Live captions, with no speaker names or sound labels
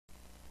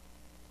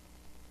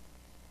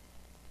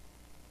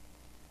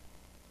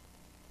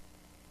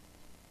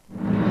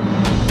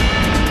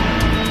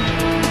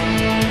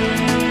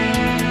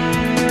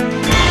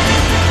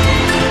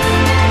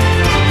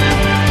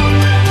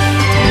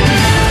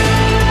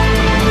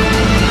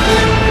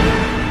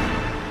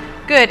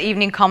Good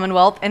evening,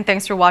 Commonwealth, and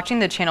thanks for watching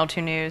the Channel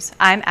 2 News.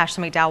 I'm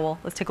Ashley McDowell.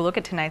 Let's take a look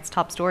at tonight's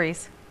top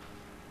stories.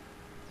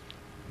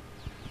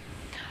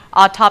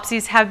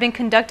 Autopsies have been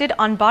conducted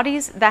on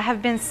bodies that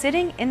have been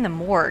sitting in the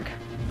morgue.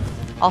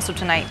 Also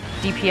tonight,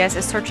 DPS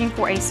is searching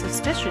for a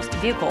suspicious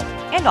vehicle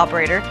and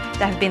operator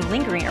that have been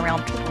lingering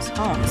around people's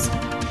homes.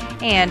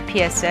 And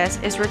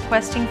PSS is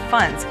requesting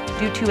funds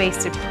due to a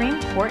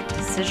Supreme Court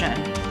decision.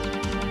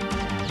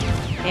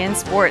 In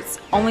sports,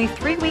 only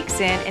 3 weeks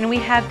in and we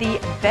have the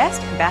best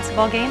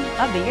basketball game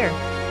of the year.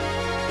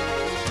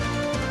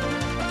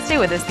 Stay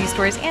with us, these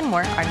stories and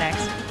more are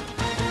next.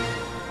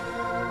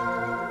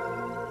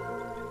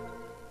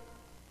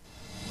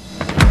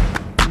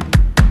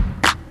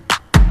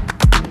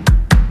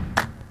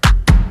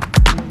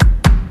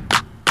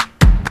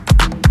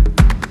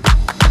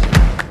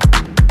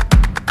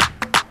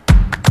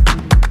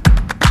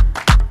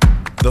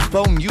 The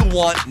phone you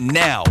want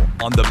now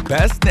on the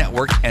best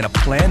network and a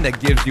plan that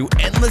gives you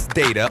endless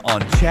data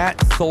on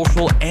chat,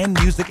 social, and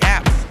music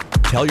apps.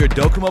 Tell your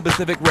Docomo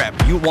Pacific rep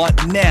you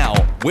want now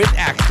with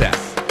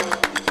access.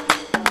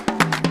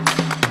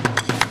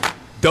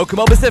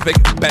 Docomo Pacific,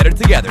 better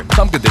together.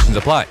 Some conditions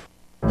apply.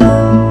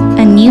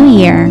 A new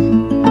year.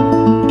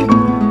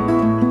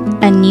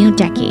 A new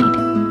decade.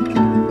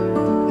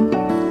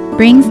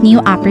 Brings new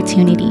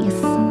opportunities.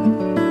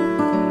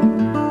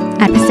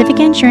 At Pacific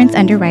Insurance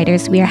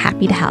Underwriters, we are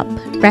happy to help.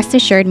 Rest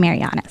assured,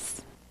 Marianas.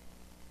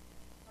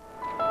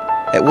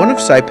 At one of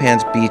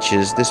Saipan's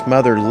beaches, this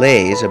mother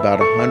lays about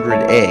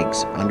 100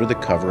 eggs under the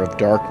cover of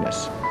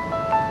darkness.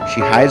 She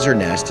hides her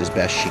nest as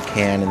best she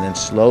can and then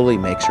slowly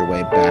makes her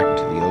way back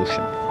to the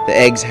ocean. The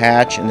eggs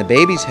hatch and the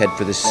babies head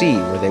for the sea,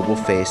 where they will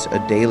face a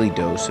daily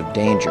dose of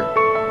danger.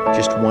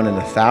 Just 1 in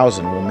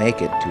 1,000 will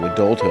make it to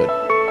adulthood.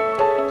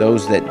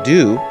 Those that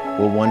do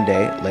will one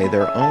day lay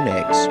their own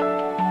eggs.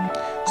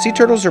 Sea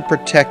turtles are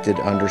protected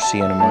under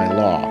CNMI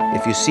law.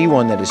 If you see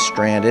one that is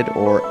stranded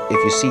or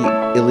if you see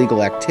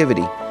illegal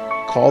activity,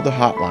 call the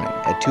hotline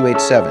at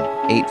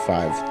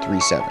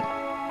 287-8537.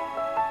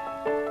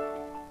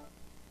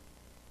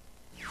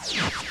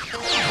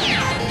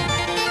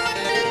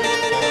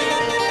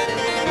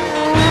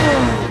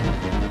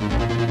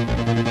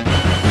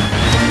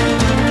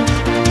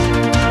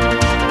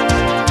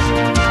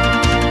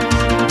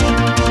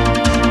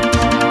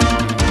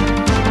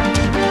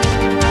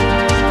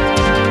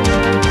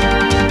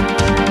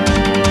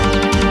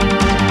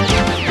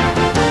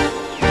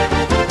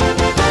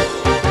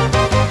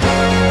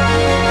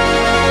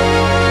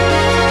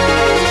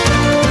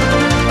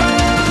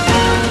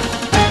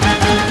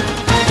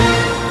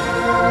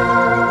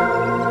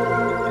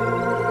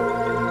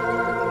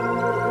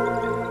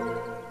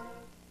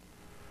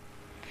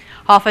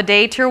 Off a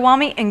day,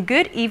 Tirawami, and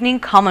good evening,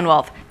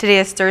 Commonwealth. Today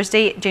is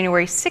Thursday,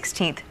 January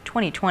 16th,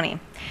 2020.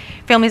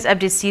 Families of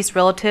deceased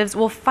relatives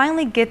will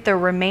finally get their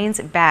remains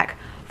back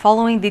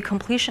following the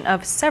completion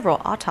of several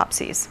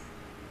autopsies.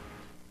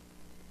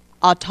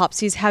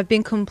 Autopsies have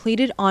been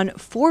completed on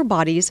 4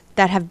 bodies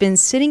that have been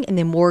sitting in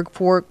the morgue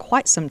for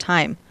quite some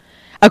time.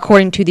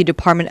 According to the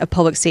Department of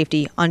Public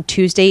Safety, on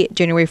Tuesday,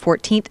 January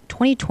 14th,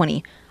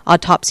 2020,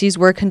 autopsies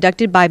were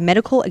conducted by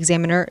medical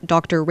examiner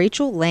Dr.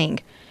 Rachel Lang,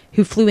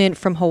 who flew in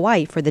from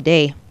Hawaii for the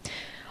day.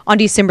 On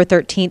December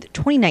 13,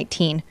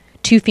 2019,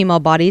 2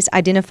 female bodies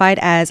identified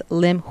as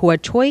Lim Hua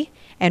Choi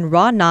and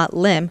Ra Na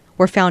Lim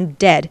were found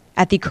dead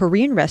at the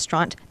Korean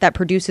restaurant that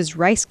produces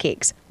rice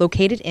cakes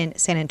located in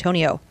San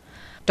Antonio.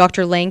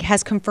 Dr. Lang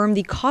has confirmed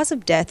the cause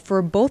of death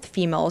for both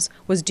females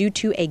was due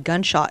to a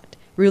gunshot,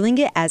 ruling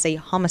it as a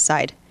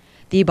homicide.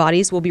 The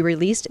bodies will be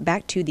released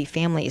back to the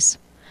families.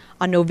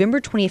 On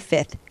November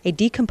 25th, a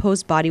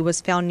decomposed body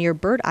was found near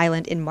Bird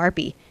Island in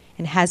Marpi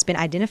and has been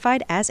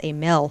identified as a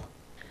male.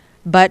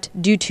 But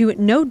due to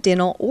no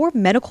dental or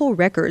medical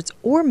records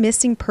or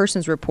missing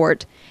persons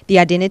report, the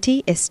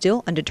identity is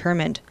still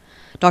undetermined.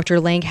 Dr.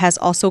 Lang has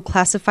also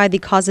classified the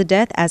cause of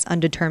death as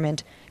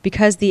undetermined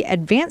because the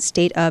advanced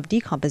state of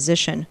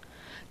decomposition.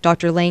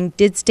 Dr. Lang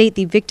did state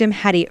the victim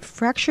had a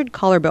fractured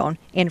collarbone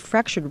and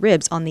fractured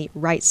ribs on the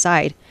right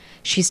side.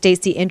 She states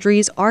the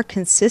injuries are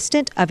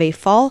consistent of a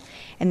fall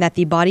and that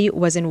the body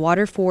was in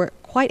water for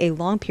quite a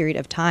long period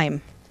of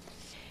time.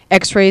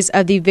 X-rays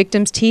of the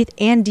victim's teeth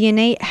and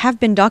DNA have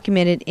been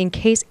documented in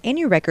case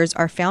any records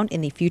are found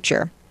in the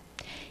future.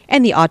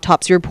 And the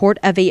autopsy report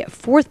of a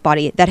 4th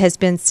body that has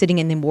been sitting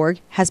in the morgue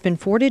has been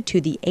forwarded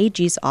to the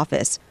AG's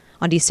office.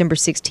 On December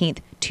 16th,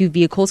 2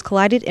 vehicles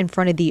collided in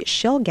front of the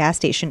Shell gas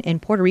station in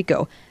Puerto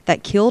Rico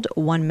that killed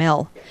 1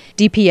 male.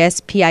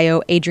 DPS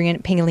PIO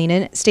Adrian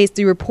Pangilinan states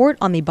the report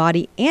on the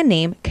body and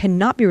name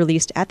cannot be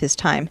released at this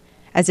time,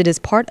 as it is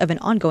part of an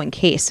ongoing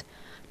case.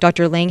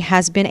 Dr. Lang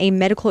has been a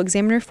medical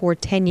examiner for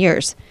 10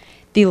 years.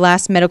 The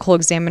last medical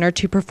examiner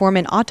to perform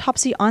an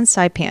autopsy on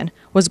Saipan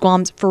was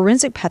Guam's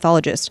forensic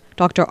pathologist,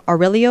 Dr.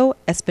 Aurelio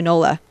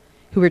Espinola,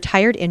 who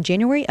retired in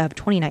January of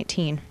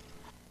 2019.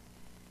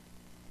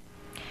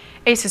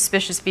 A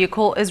suspicious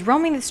vehicle is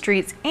roaming the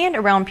streets and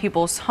around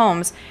people's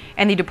homes,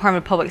 and the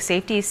Department of Public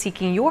Safety is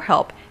seeking your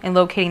help in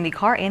locating the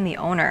car and the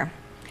owner.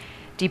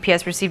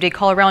 DPS received a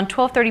call around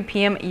 12:30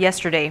 p.m.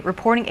 yesterday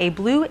reporting a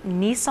blue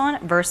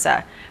Nissan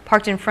Versa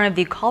parked in front of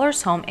the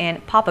caller's home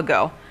in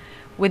Papago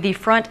with the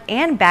front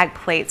and back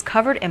plates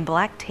covered in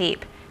black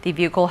tape. The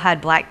vehicle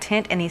had black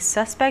tint and the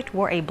suspect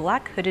wore a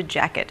black hooded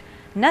jacket.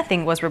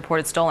 Nothing was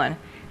reported stolen.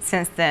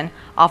 Since then,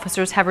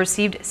 officers have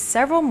received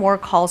several more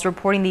calls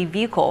reporting the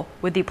vehicle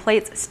with the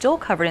plates still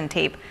covered in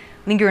tape,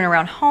 lingering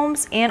around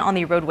homes and on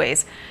the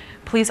roadways.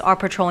 Police are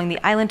patrolling the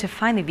island to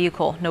find the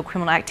vehicle. No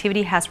criminal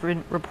activity has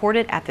been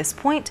reported at this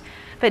point,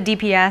 but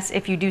DPS,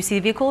 if you do see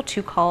the vehicle,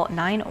 to call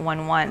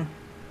 911.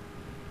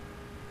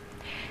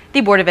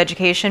 The Board of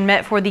Education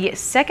met for the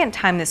second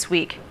time this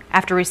week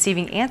after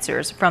receiving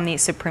answers from the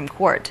Supreme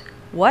Court.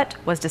 What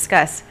was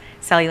discussed?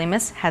 Sally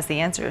Lemus has the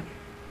answer.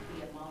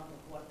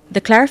 The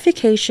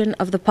clarification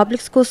of the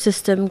public school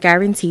system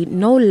guaranteed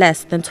no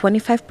less than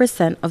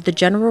 25% of the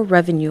general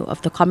revenue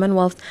of the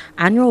Commonwealth's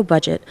annual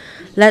budget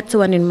led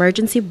to an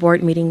emergency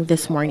board meeting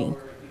this morning.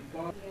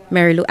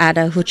 Mary Lou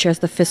Ada, who chairs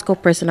the Fiscal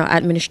Personnel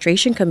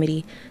Administration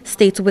Committee,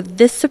 states with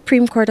this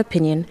Supreme Court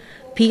opinion,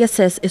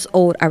 PSS is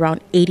owed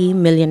around $80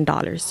 million.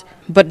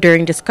 But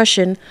during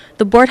discussion,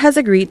 the board has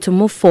agreed to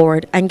move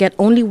forward and get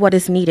only what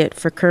is needed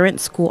for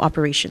current school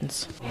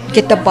operations.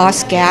 Get the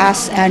bus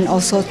gas and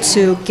also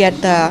to get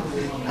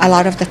a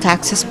lot of the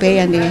taxes paid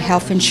and the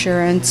health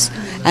insurance,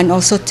 and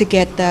also to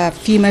get the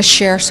FEMA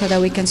share so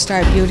that we can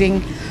start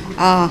building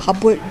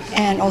Hubwood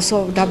and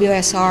also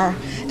WSR.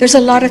 There's a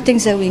lot of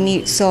things that we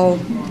need. So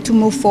to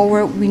move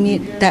forward, we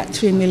need that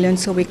 $3 million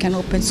so we can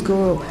open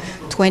school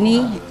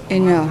 20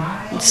 in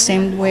the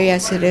same way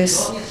as it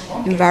is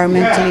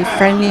environmentally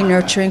friendly,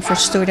 nurturing for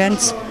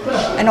students,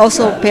 and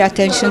also pay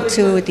attention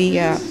to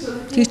the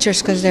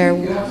teachers because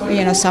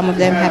they're, some of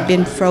them have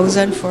been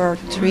frozen for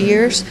 3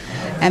 years,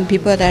 and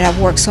people that have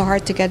worked so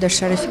hard to get their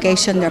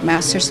certification, their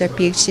master's, their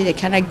PhD, they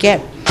cannot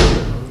get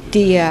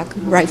the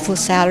rightful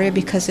salary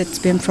because it's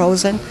been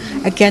frozen.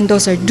 Again,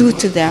 those are due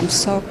to them.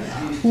 So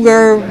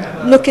we're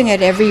looking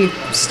at every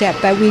step,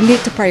 but we need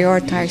to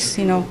prioritize.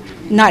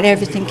 Not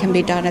everything can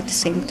be done at the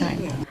same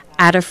time.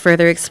 Ada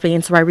further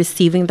explains why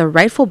receiving the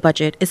rightful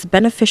budget is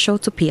beneficial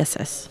to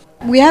PSS.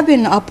 We have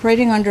been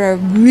operating under a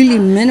really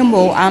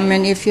minimal,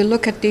 if you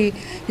look at the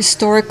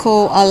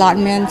historical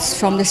allotments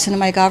from the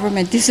Sinai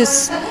government, this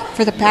is,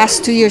 for the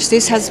past 2 years,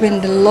 this has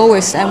been the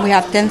lowest, and we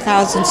have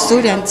 10,000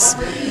 students.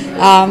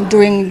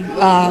 During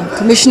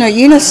Commissioner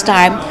Enos'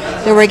 time,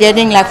 they were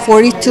getting like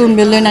 42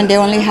 million and they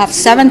only have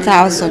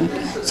 7,000.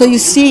 So you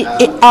see,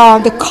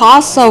 the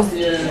cost of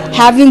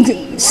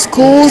having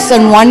schools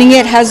and running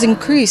it has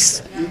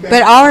increased,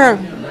 but our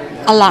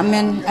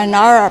allotment and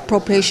our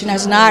appropriation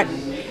has not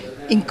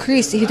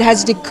increased. It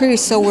has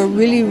decreased, so we're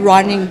really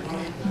running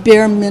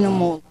bare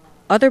minimal.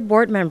 Other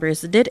board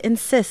members did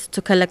insist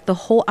to collect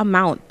the whole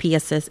amount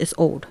PSS is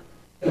owed.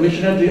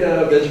 Commissioner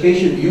of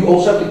Education, you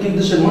also have to keep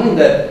this in mind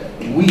that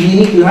we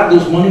need to have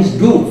those monies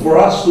due for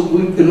us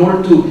in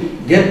order to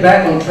get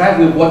back on track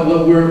with what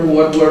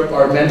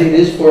our mandate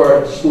is for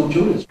our school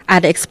children.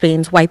 Ada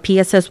explains why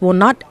PSS will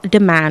not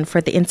demand for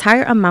the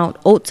entire amount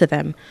owed to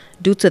them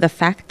due to the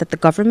fact that the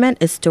government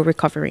is still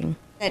recovering.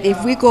 That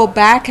if we go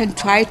back and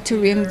try to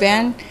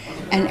reinvent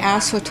and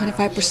ask for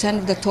 25%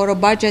 of the total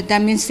budget,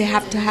 that means they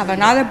have to have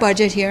another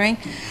budget hearing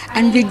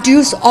and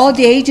reduce all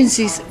the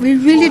agencies. We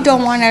really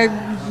don't want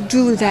to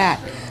do that.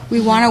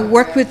 We want to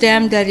work with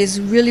them that is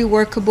really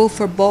workable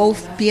for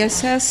both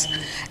PSS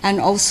and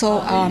also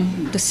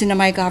the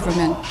Sinai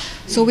government.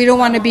 So we don't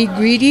want to be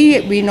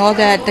greedy. We know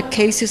that the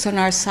case is on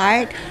our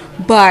side,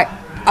 but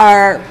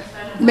our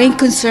main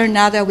concern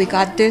now that we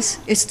got this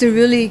is to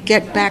really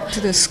get back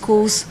to the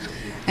schools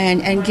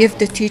and give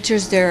the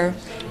teachers their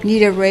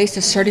needed raise,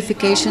 the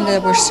certification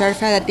that we're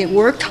certified, that they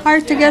worked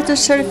hard to get their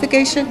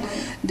certification,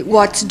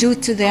 what's due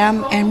to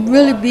them, and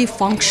really be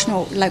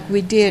functional like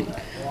we did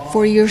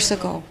 4 years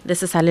ago.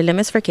 This is Sally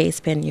Lemus for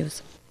KSPN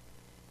News.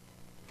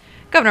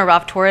 Governor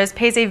Ralph Torres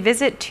pays a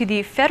visit to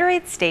the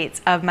Federated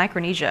States of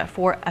Micronesia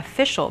for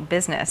official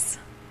business.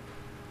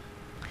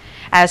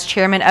 As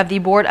chairman of the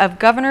Board of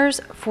Governors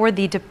for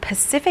the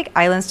Pacific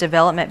Islands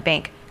Development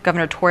Bank,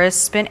 Governor Torres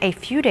spent a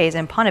few days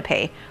in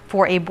Pohnpei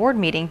for a board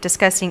meeting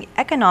discussing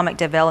economic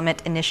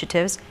development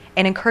initiatives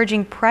and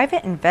encouraging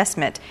private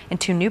investment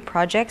into new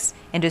projects,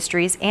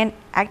 industries, and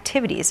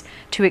activities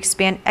to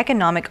expand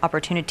economic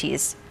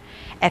opportunities.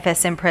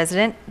 FSM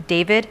President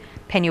David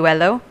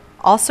Peñuelo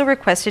also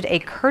requested a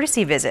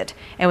courtesy visit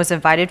and was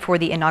invited for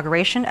the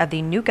inauguration of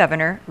the new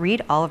governor,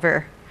 Reed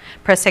Oliver.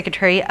 Press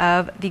Secretary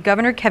of the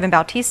Governor, Kevin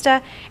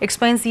Bautista,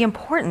 explains the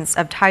importance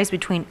of ties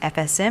between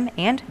FSM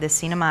and the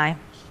Sinai.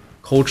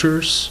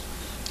 Cultures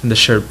and the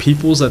shared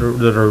peoples that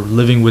are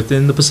living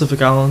within the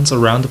Pacific Islands,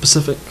 around the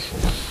Pacific.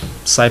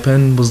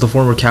 Saipan was the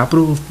former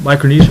capital of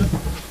Micronesia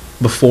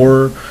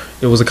before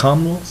it was a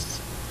commonwealth.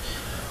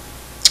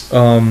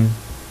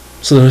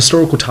 So the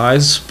historical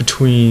ties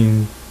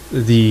between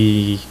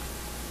the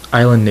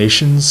island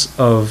nations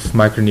of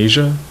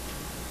Micronesia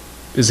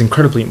is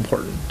incredibly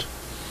important,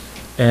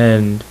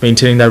 and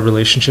maintaining that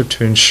relationship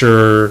to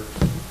ensure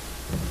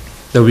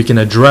that we can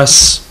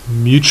address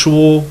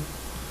mutual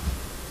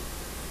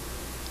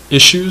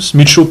issues,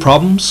 mutual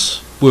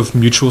problems with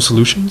mutual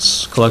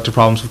solutions, collective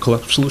problems with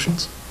collective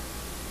solutions,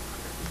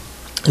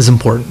 is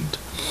important.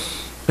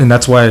 And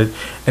that's why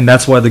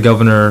the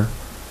governor,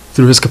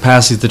 through his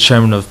capacity as the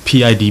chairman of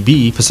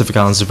PIDB, Pacific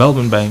Islands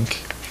Development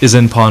Bank, is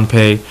in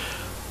Pohnpei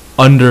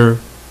under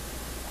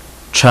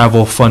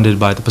travel funded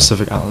by the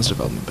Pacific Islands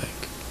Development Bank.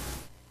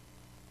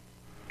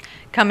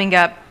 Coming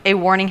up, a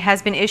warning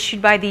has been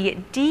issued by the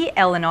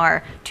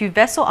DLNR to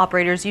vessel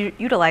operators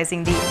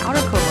utilizing the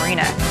Outer Cove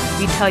Marina.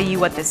 We tell you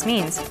what this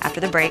means after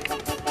the break.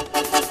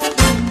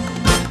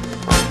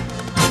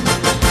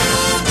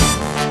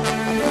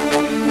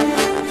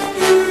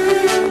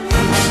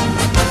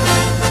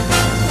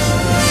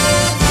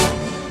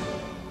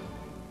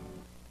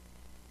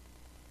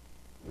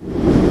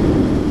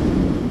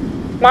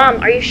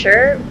 Mom, are you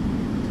sure?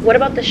 What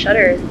about the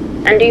shutters?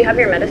 And do you have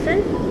your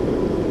medicine?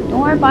 Don't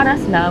worry about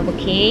us, love,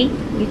 okay?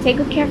 You take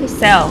good care of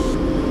yourself.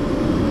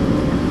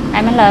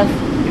 I'm in love.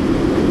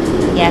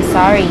 Yeah,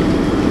 sorry.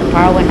 The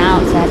power went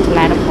out, so I had to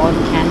light up all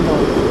the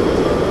candles.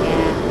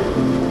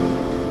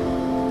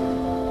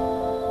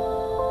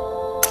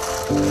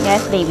 Yeah.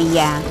 Yes, baby,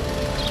 yeah.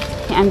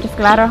 I'm just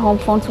glad our home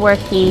phone's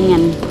working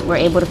and we're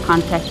able to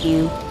contact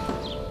you.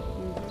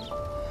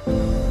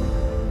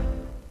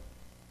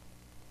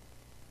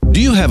 Do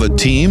you have a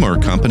team or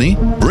company?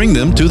 Bring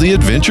them to the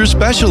Adventure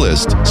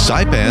Specialist,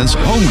 Saipan's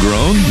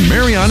homegrown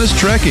Marianas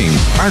Trekking.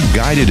 Our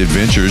guided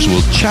adventures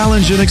will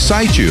challenge and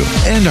excite you,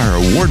 and our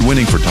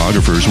award-winning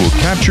photographers will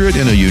capture it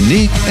in a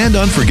unique and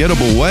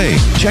unforgettable way.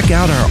 Check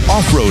out our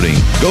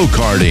off-roading,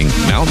 go-karting,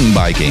 mountain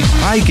biking,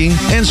 hiking,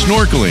 and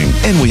snorkeling.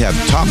 And we have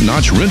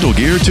top-notch rental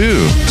gear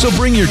too. So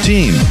bring your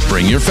team,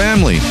 bring your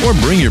family, or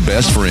bring your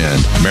best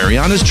friend.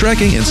 Marianas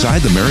Trekking inside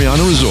the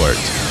Mariana Resort.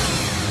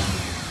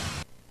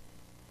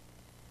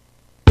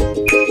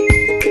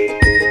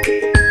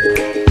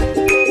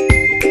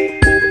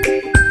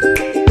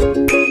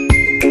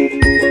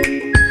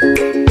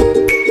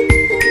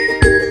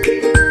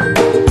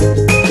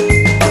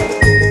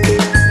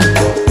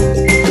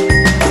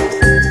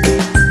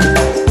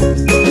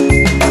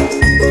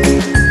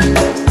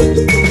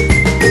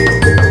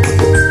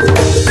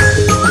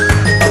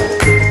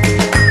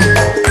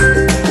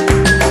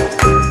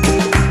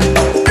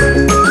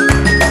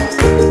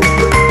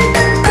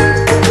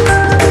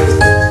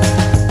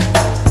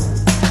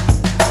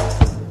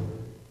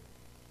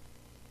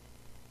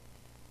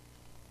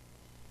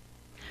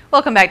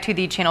 Welcome back to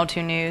the Channel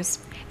 2 News.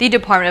 The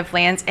Department of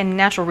Lands and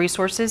Natural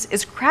Resources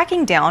is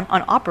cracking down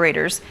on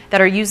operators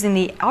that are using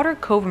the Outer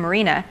Cove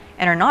Marina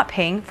and are not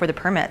paying for the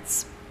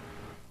permits.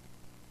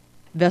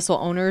 Vessel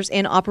owners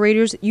and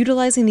operators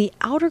utilizing the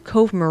Outer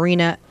Cove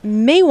Marina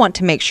may want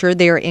to make sure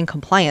they are in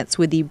compliance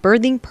with the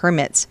berthing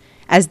permits,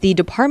 as the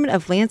Department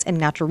of Lands and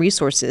Natural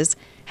Resources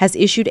has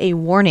issued a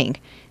warning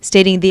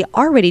stating they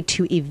are ready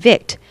to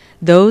evict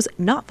those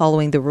not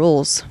following the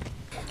rules.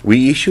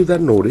 We issue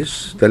that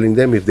notice telling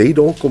them if they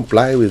don't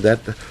comply with that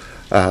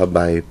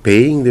by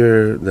paying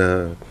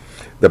the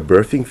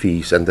berthing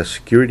fees and the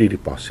security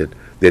deposit,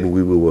 then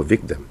we will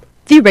evict them.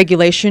 The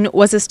regulation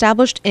was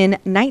established in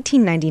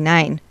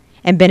 1999,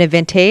 and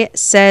Benavente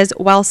says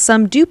while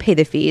some do pay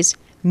the fees,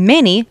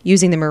 many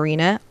using the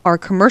marina are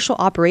commercial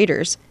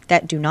operators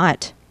that do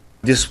not.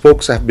 These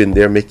folks have been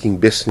there making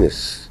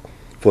business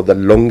for the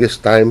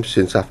longest time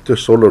since after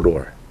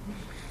Solador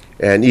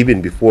and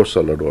even before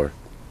Solador.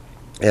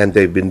 And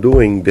they've been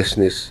doing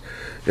business,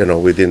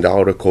 within the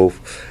Outer Cove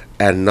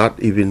and not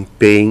even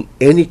paying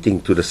anything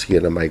to the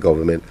CNMI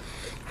government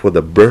for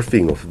the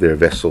berthing of their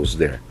vessels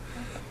there,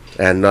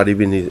 and not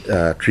even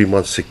a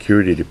 3-month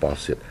security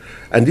deposit.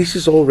 And this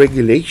is all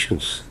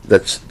regulations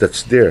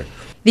that's there.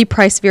 The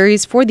price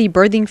varies for the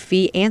berthing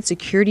fee and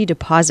security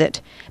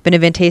deposit.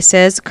 Benavente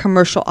says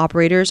commercial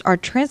operators are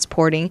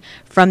transporting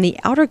from the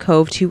Outer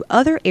Cove to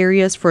other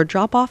areas for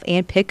drop-off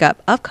and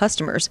pickup of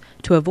customers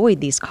to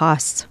avoid these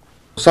costs.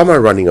 Some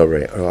are running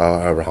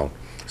around.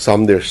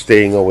 Some they're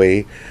staying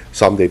away.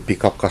 Some they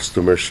pick up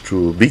customers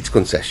through beach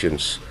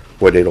concessions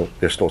where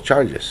there's no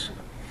charges.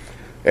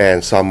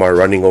 And some are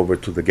running over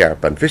to the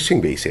Garapan fishing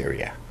base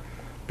area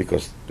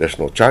because there's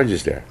no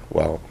charges there.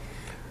 Well,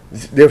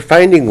 they're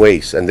finding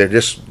ways, and they're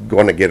just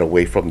going to get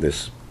away from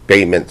this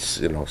payments,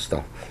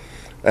 stuff.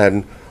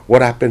 And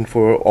what happened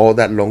for all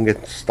that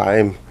longest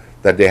time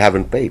that they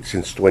haven't paid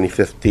since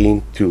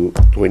 2015 to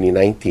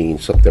 2019,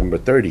 September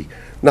 30?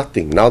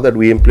 Nothing. Now that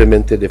we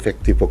implemented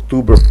effective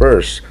October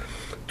 1st,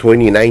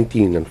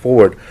 2019 and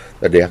forward,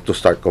 that they have to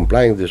start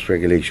complying with this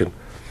regulation,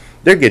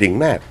 they're getting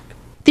mad.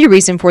 The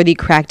reason for the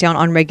crackdown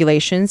on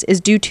regulations is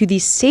due to the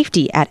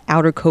safety at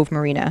Outer Cove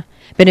Marina.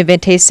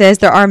 Benavente says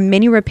there are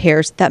many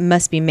repairs that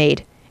must be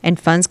made, and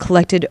funds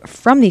collected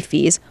from the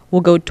fees will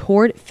go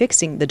toward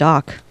fixing the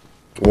dock.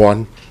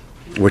 One,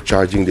 we're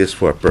charging this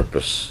for a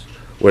purpose.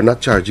 We're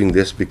not charging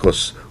this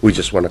because we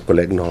just want to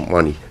collect no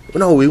money.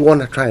 No, we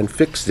want to try and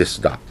fix this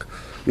dock.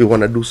 We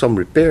want to do some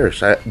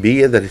repairs,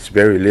 be it that it's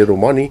very little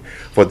money.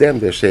 For them,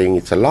 they're saying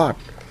it's a lot.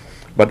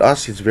 But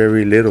us, it's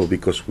very little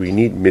because we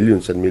need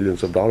millions and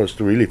millions of dollars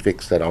to really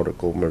fix that Outer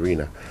Cove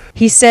Marina.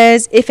 He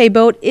says if a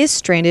boat is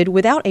stranded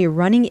without a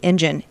running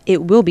engine,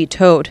 it will be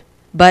towed.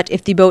 But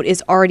if the boat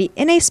is already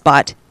in a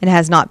spot and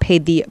has not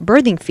paid the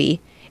berthing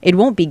fee, it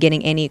won't be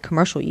getting any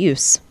commercial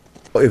use.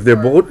 If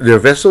their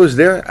vessel is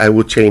there, I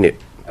would chain it.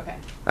 Okay.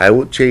 I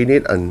would chain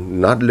it and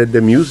not let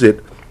them use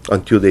it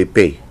until they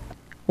pay.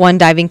 One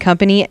diving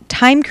company,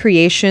 Time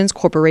Creations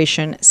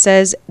Corporation,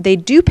 says they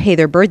do pay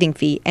their berthing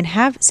fee and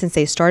have since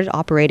they started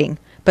operating,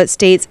 but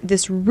states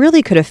this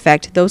really could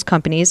affect those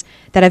companies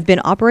that have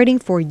been operating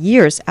for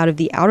years out of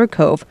the Outer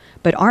Cove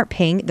but aren't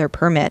paying their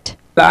permit.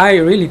 I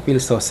really feel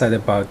so sad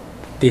about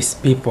these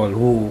people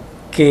who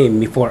came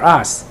before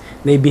us.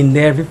 They've been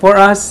there before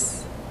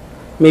us.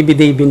 Maybe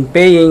they've been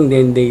paying,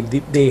 then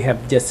they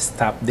have just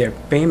stopped their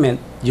payment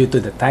due to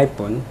the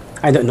typhoon.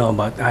 I don't know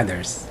about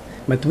others,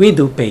 but we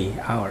do pay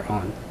our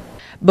own.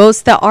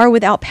 Boats that are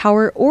without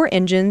power or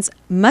engines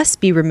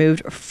must be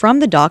removed from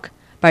the dock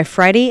by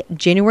Friday,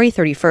 January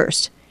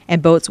 31st,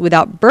 and boats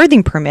without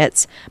berthing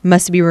permits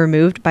must be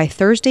removed by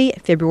Thursday,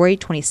 February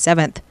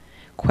 27th.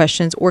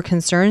 Questions or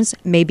concerns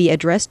may be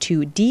addressed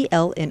to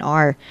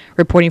DLNR.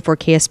 Reporting for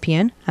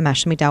KSPN, I'm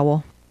Ashley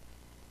McDowell.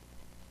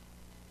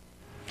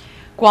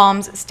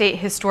 Guam's State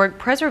Historic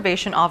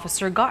Preservation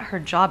Officer got her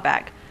job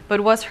back,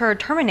 but was her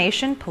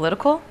termination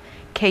political?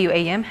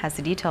 KUAM has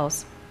the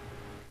details.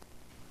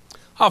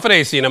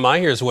 Hafide CNMI,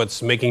 here's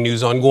what's making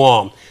news on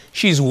Guam.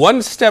 She's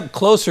one step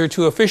closer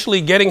to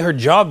officially getting her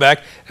job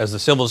back as the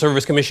Civil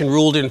Service Commission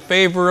ruled in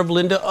favor of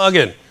Linda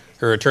Uggan.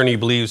 Her attorney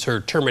believes her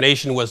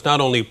termination was not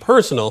only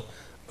personal,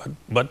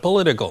 but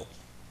political.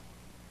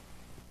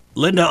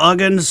 Linda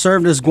Uggan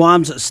served as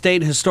Guam's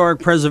State Historic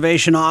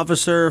Preservation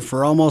Officer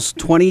for almost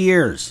 20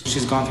 years.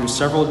 She's gone through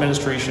several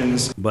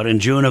administrations. But in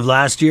June of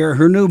last year,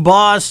 her new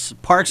boss,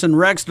 Parks and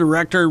Recs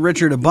Director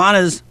Richard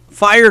Ibanez,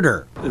 fired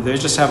her. They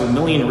just have a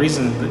million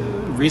reasons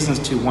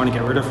to want to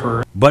get rid of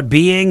her. But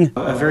being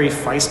a very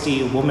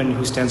feisty woman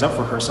who stands up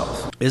for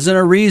herself isn't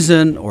a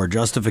reason or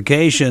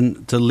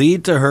justification to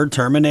lead to her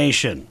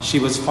termination. She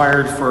was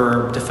fired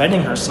for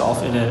defending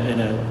herself in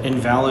an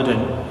invalid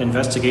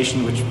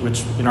investigation,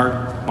 which in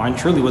our mind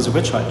truly was a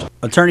witch hunt.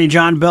 Attorney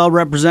John Bell,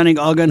 representing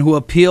Uggan, who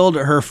appealed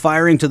her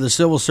firing to the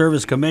Civil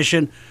Service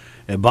Commission.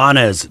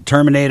 Ibanez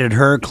terminated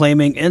her,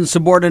 claiming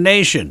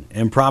insubordination,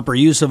 improper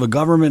use of a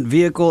government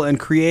vehicle, and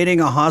creating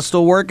a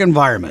hostile work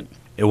environment.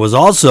 It was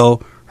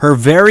also her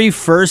very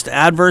first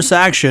adverse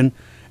action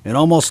in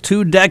almost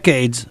 2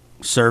 decades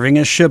serving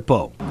as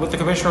SHPO. What the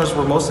commissioners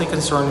were mostly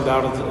concerned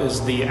about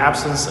is the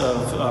absence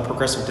of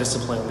progressive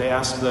discipline. They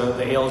asked the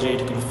ALJ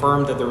to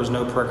confirm that there was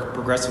no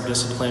progressive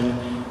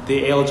discipline.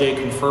 The ALJ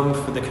confirmed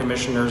for the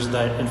commissioners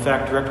that, in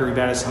fact, Director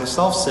Ibanez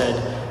himself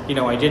said,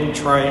 I didn't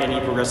try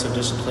any progressive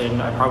discipline,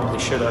 I probably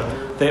should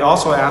have. They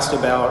also asked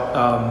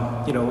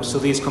about, so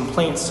these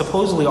complaints,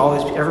 supposedly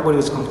everybody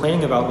was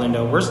complaining about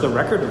Linda, where's the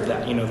record of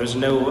that?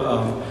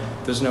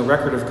 There's no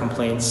record of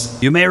complaints.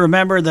 You may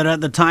remember that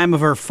at the time of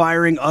her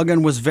firing,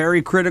 Uggan was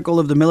very critical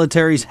of the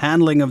military's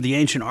handling of the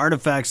ancient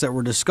artifacts that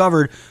were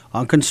discovered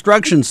on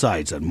construction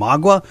sites at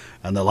MORGUE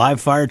and the live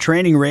fire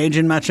training range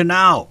in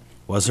Machinao.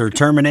 Was her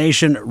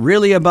termination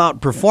really about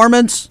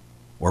performance,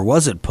 or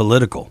was it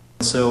political?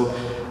 So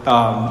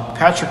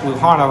Patrick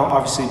Lujan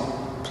obviously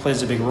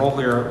plays a big role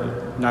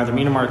here. Neither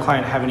me nor my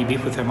client have any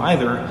beef with him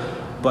either,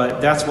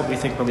 but that's what we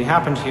think really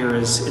happened here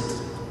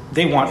is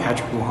they want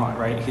Patrick Lujan,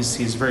 right?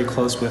 He's very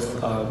close with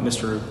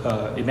Mr.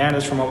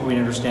 Ibanez, from what we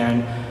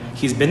understand.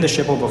 He's been the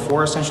SHPO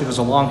before. Essentially, there's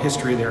a long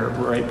history there,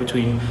 right,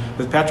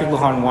 with Patrick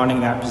Lujan wanting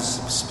that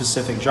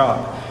specific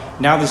job.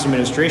 Now this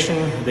administration,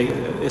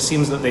 it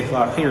seems that they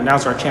thought, here,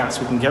 now's our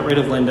chance. We can get rid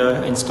of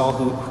Linda, install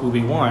who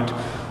we want.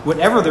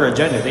 Whatever their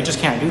agenda, they just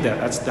can't do that.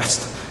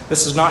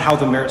 This is not how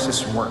the merit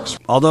system works.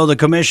 Although the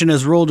commission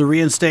has ruled to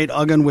reinstate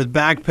Uggan with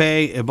back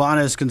pay,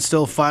 Ibanez can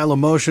still file a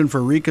motion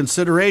for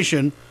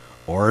reconsideration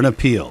or an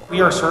appeal.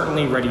 We are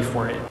certainly ready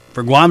for it.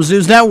 For Guam's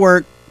News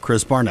Network,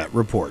 Chris Barnett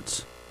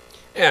reports.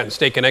 And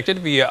stay connected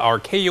via our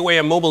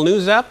KUAM mobile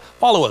news app.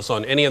 Follow us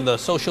on any of the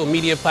social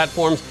media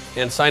platforms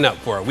and sign up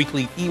for our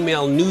weekly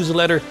email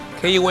newsletter,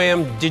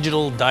 KUAM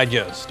Digital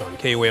Digest on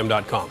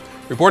KUAM.com.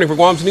 Reporting for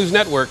Guam's News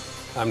Network,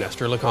 I'm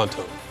Nestor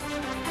Lecanto.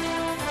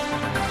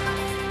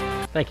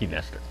 Thank you,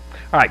 Nestor.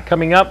 All right,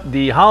 coming up,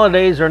 the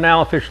holidays are now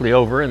officially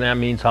over, and that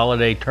means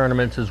holiday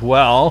tournaments as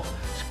well.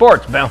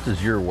 Sports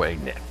bounces your way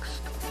next.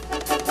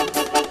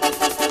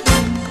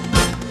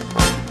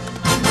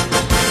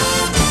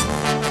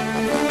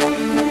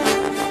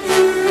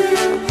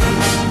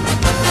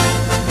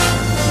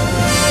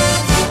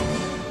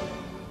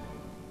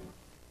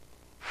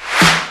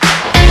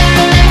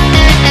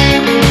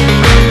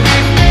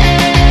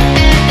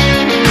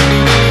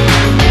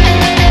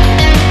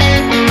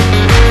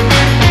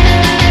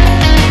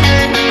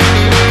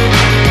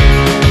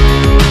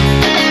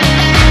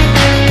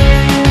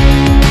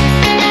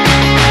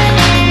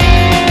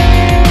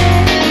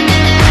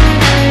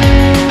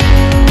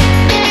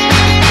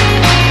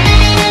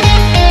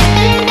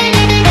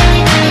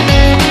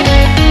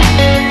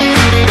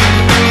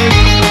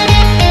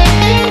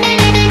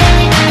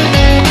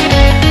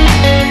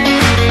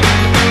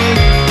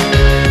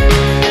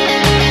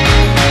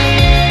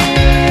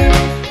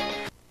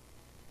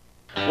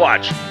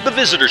 watch the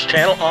Visitors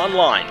Channel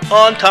online,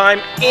 on time,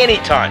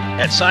 anytime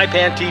at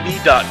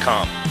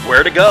saipantv.com.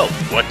 Where to go,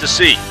 what to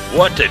see,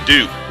 what to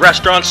do.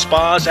 Restaurants,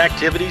 spas,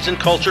 activities, and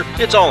culture.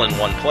 It's all in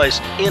one place,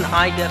 in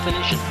high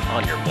definition,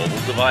 on your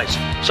mobile device.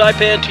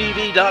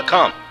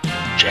 saipantv.com.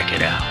 Check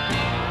it out.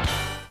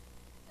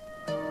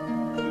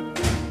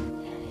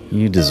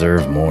 You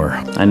deserve more.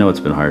 I know it's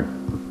been hard.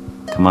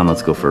 Come on,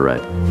 let's go for a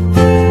ride.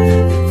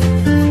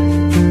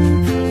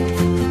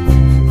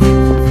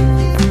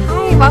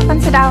 Hi,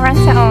 welcome to Dow Rent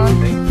to Own.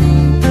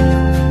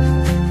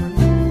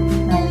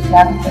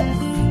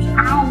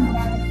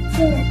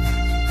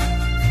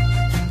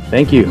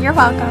 Thank you. You're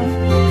welcome.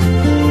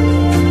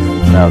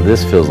 Now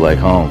this feels like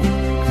home.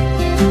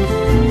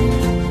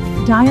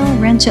 Dial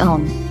Rent to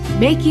Own,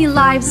 making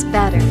lives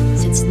better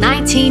since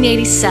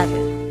 1987.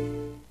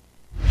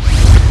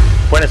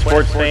 Buenas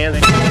sports fans.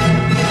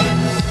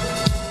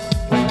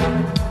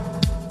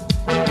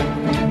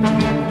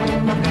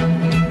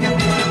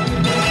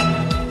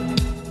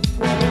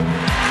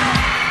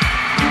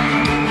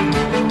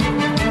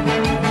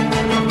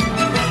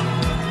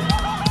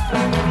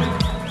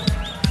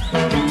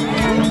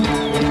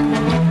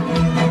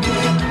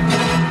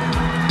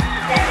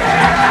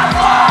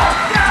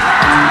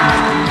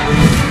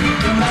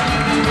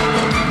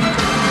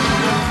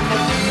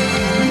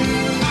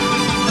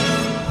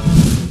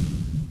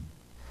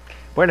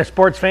 Buenas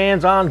sports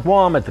fans on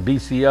Guam at the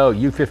BCO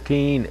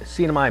U15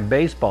 CNMI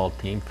baseball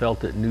team fell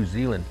at New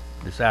Zealand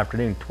this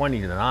afternoon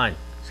 20-9.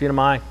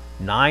 CNMI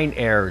 9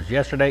 errors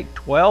yesterday,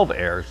 12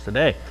 errors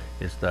today.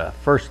 It's the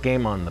first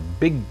game on the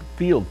big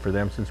field for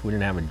them since we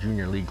didn't have a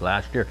junior league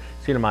last year.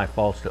 CNMI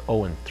falls to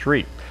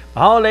 0-3. The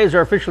holidays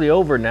are officially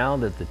over now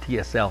that the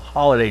TSL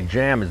Holiday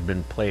Jam has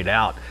been played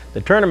out.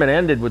 The tournament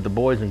ended with the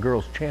boys and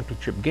girls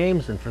championship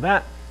games, and for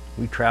that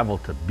we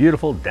traveled to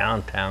beautiful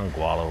downtown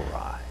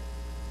Gualarai.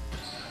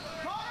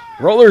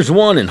 Rollers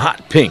 1 in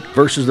hot pink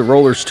versus the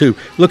Rollers 2.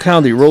 Look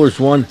how the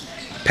Rollers 1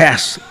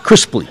 pass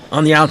crisply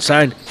on the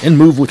outside and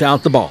move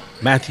without the ball.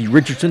 Matthew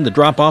Richardson, the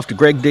drop off to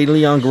Greg De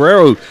Leon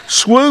Guerrero,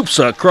 swoops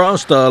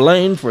across the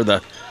lane for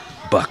the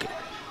bucket.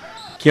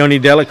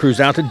 Keone Dela Cruz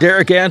out to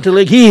Derek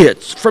Antelig. He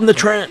hits from the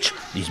trench.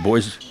 These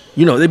boys,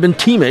 you know, they've been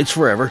teammates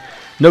forever.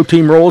 No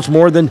team rolls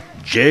more than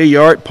J.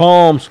 Yart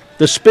Palms.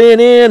 The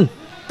spin in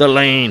the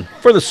lane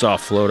for the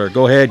soft floater.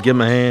 Go ahead, give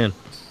him a hand.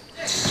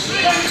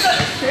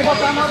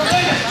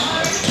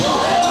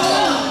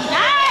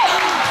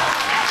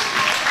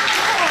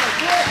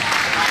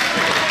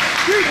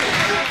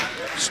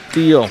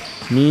 Steal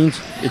means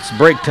it's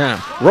break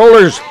time.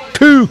 Rollers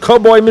 2,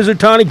 Cowboy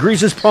Mizutani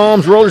greases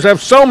palms. Rollers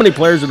have so many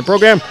players in the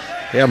program.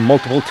 They have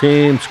multiple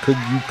teams. Could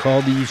you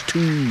call these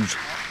twos?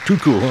 Too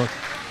cool, huh?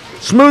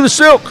 Smooth as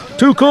silk.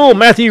 Too cool.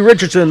 Matthew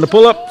Richardson, the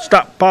pull-up,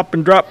 stop, pop,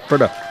 and drop for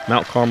the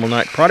Mount Carmel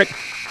Knight product.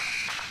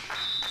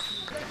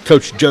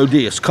 Coach Joe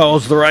Diaz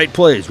calls the right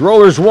plays.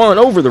 Rollers 1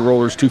 over the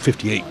Rollers 2,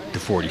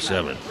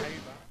 58-47.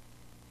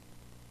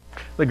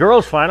 The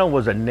girls' final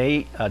was a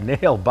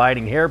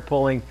nail-biting,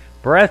 hair-pulling,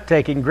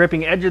 breathtaking,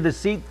 gripping,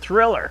 edge-of-the-seat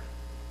thriller.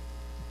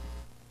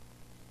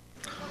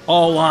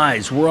 All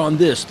eyes were on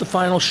this, the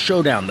final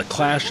showdown, the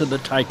clash of the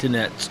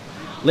Titanettes.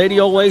 Lady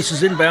Ole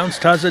Aces inbounds,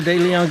 Taza De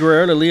Leon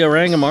Guerrero to Leah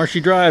Rangamar. She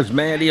drives.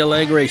 Maddie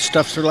Allegre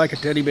stuffs her like a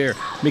teddy bear.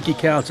 Mickey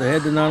counts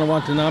ahead to Nana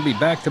Watanabe.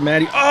 Back to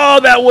Maddie. Oh,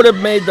 that would have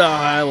made the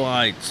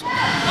highlights.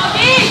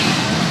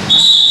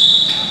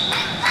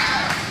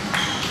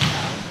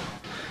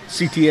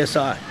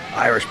 CTSI.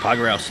 Irish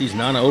Pagarow sees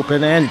Nana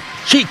open and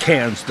she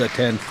cans the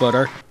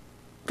 10-footer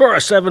for a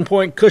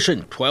 7-point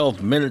cushion.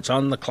 12 minutes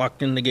on the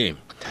clock in the game.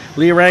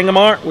 Leah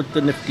Rangamar with the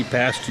nifty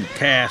pass to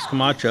Cass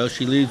Camacho.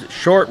 She leaves it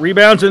short,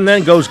 rebounds, and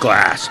then goes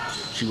glass.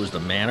 She was the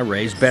Manta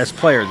Ray's best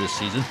player this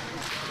season.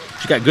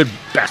 She got good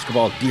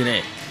basketball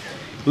DNA.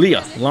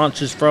 Leah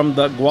launches from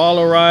the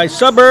Gualarai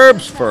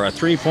suburbs for a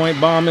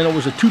 3-point bomb, and it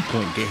was a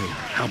 2-point game.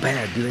 How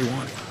bad do they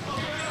want it?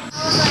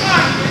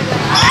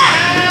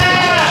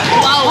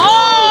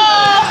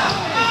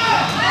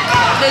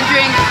 The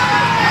drink.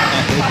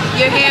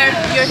 Your hair.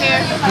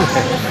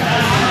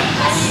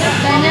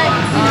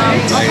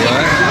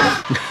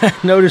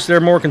 Notice they're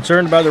more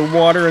concerned about their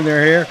water in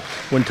their hair.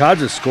 When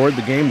Tadza scored,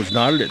 the game was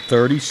knotted at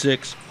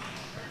 36.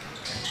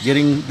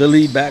 Getting the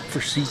lead back for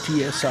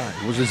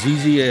CTSI was as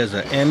easy as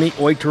an Emmy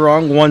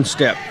Oiterong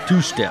 1-step,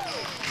 2-step.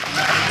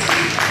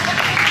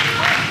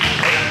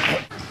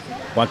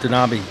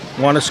 Watanabe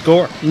want to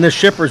score, and the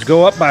Shippers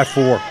go up by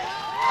 4.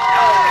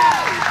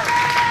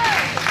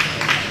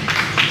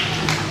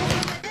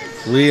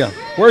 Leah,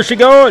 where's she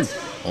going?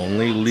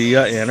 Only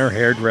Leah and her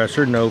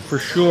hairdresser know for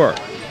sure.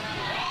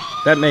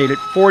 That made it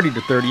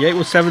 40-38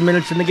 with 7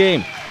 minutes in the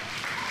game.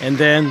 And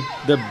then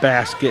the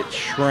basket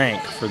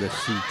shrank for the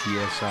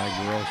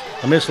CTSI girls.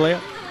 A miss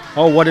layup.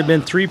 Oh, what had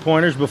been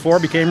 3-pointers before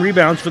became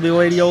rebounds for the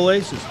Lady Ole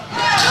Aces.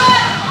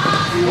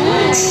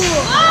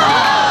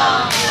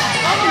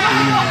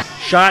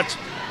 Shots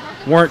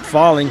weren't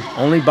falling,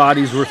 only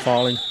bodies were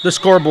falling. The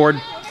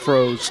scoreboard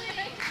froze.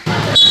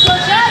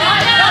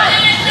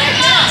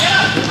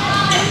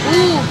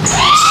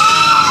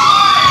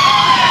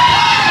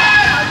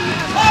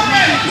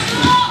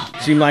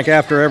 Seemed like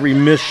after every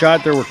missed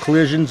shot, there were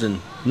collisions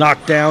and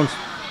knockdowns.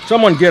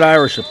 Someone get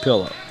Irish a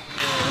pillow.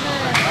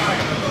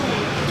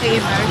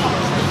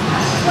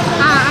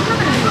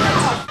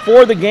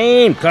 For the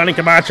game, Connie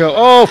Camacho.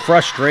 Oh,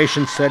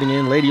 frustration setting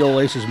in. Lady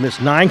Old Aces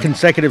missed 9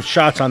 consecutive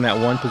shots on that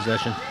one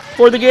possession.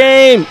 For the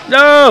game.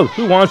 No.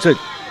 Who wants it?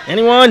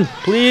 Anyone?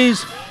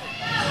 Please.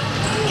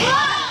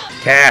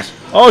 Cass.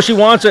 Oh, she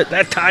wants it.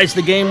 That ties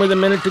the game with a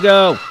minute to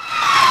go.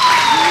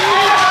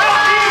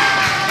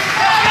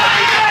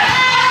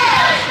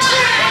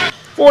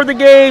 For the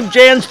game.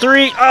 Jan's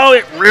 3. Oh,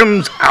 it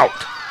rims out.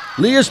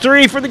 Leah's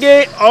 3 for the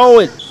game. Oh,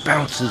 it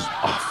bounces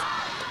off.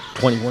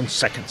 21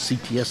 seconds.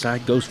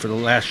 CTSI goes for the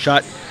last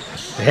shot.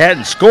 They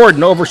hadn't scored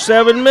in over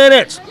 7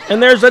 minutes.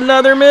 And there's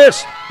another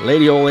miss.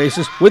 Lady Old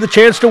Aces with a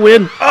chance to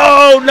win.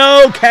 Oh,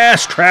 no.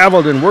 Cass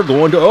traveled, and we're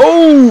going to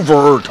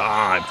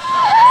overtime.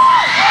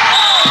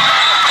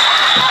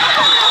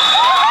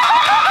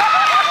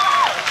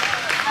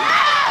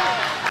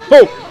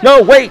 Oh,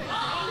 no, wait.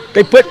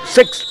 They put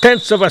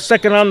 6/10 of a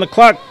second on the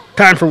clock.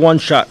 Time for one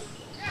shot.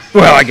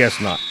 Well, I guess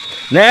not.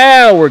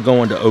 Now we're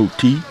going to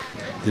OT.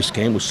 This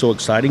game was so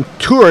exciting,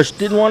 tourists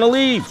didn't want to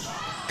leave.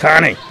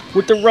 Connie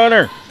with the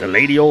runner. The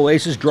Lady Old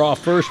Aces draw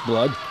first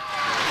blood.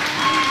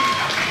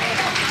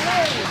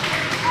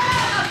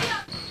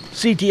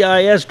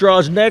 CTIS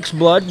draws next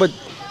blood, but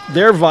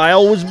their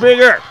vial was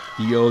bigger.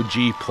 The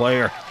OG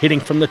player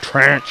hitting from the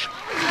trench.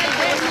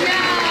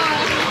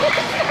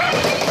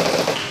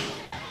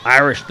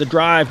 Irish, the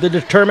drive, the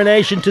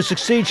determination to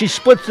succeed. She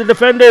splits the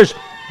defenders.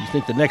 You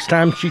think the next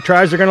time she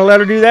tries, they're going to let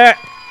her do that?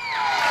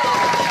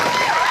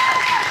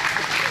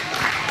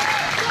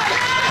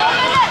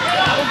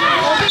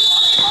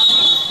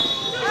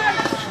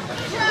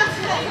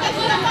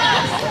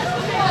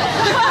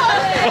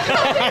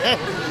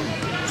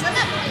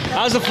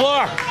 How's the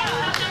floor?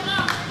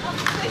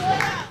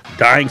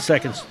 Dying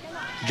seconds.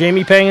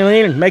 Jamie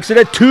Pangolin makes it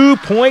a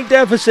 2-point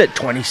deficit.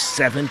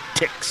 27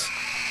 ticks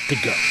to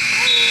go.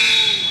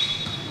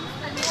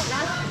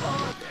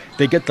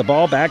 They get the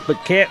ball back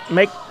but can't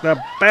make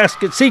the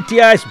basket.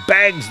 CTI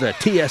bags the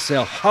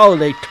TSL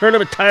Holiday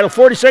Tournament title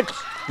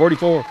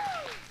 46-44.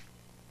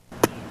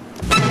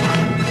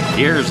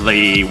 Here's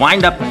the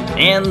windup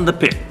and the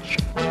pitch.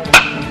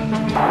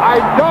 I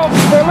don't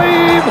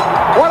believe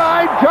what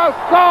I just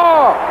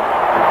saw.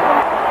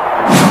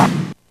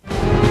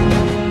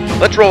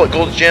 Let's roll at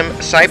Gold's Gym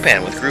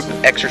Saipan with group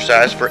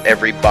exercise for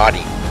every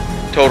body.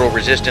 Total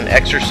Resistant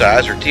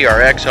Exercise, or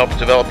TRX, helps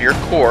develop your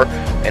core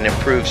and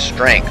improve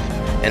strength.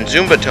 And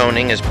Zumba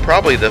toning is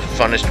probably the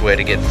funnest way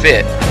to get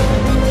fit.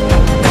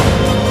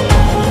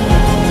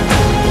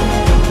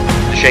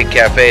 The Shake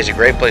Cafe is a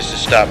great place to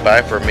stop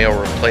by for a meal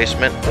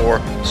replacement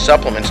or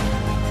supplements.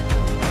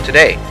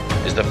 Today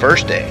is the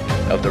first day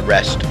of the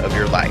rest of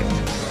your life.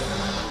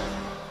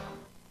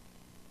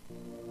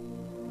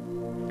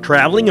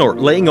 Traveling or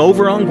laying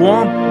over on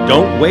Guam?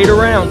 Don't wait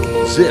around.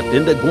 Zip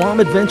into Guam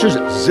Adventures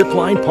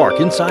Zipline Park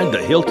inside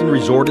the Hilton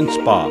Resort and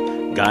Spa.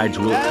 Guides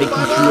will take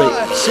you through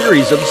a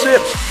series of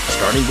zips,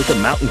 starting with a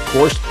mountain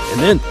course and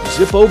then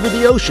zip over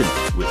the ocean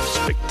with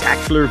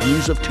spectacular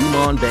views of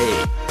Tumon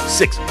Bay.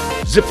 6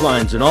 zip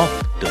lines in all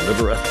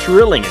deliver a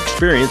thrilling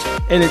experience,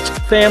 and it's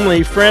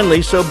family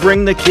friendly, so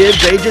bring the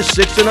kids ages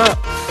 6 and up.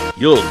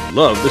 You'll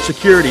love the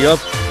security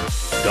of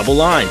double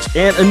lines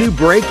and a new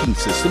braking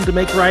system to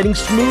make riding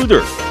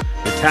smoother.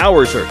 The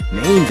towers are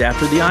named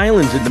after the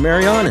islands in the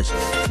Marianas.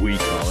 We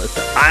call it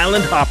the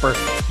Island Hopper.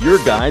 Your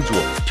guides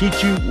will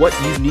teach you what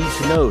you need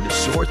to know to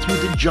soar through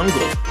the jungle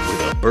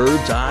with a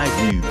bird's eye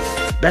view.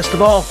 Best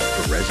of all,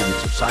 for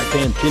residents of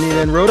Saipan,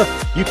 Tinian, and Rota,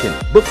 you can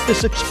book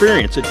this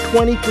experience at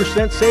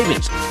 20%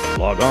 savings.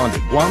 Log on to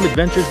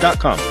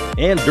GuamAdventures.com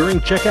and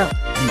during checkout,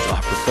 use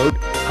offer code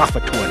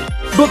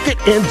HAFA20. Book it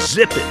and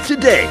zip it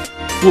today.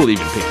 We'll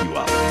even pick you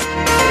up.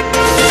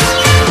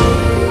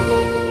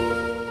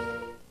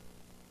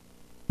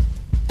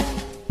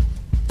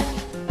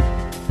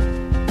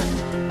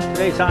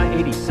 Today's high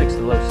 86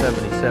 to low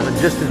 77,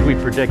 just as we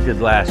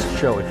predicted last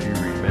show, if you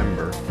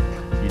remember.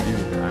 You do,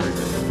 I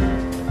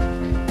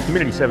remember.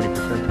 Humidity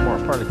 70%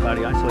 tomorrow, partly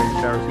cloudy, isolated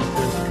showers, east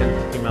winds 10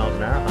 to 15 miles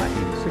an hour, high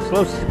 86,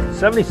 low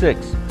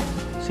 76.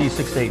 Sea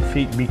 6 to 8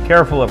 feet. Be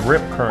careful of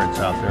rip currents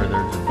out there,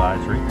 there's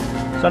advisory.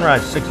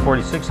 Sunrise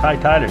 6:46, high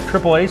tide at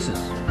Triple Aces,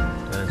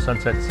 and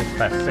sunset 6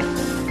 past 6.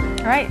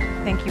 All right,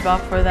 thank you,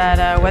 Bob, for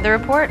that weather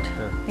report.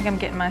 I think I'm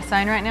getting my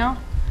sign right now.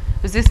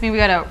 Does this mean we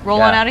gotta roll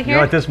on out of here? You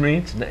know what this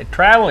means?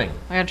 Traveling.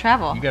 We gotta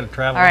travel. You gotta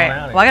travel All right. on out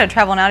of here. Well, I gotta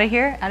travel on out of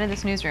here, out of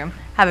this newsroom.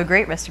 Have a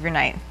great rest of your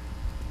night.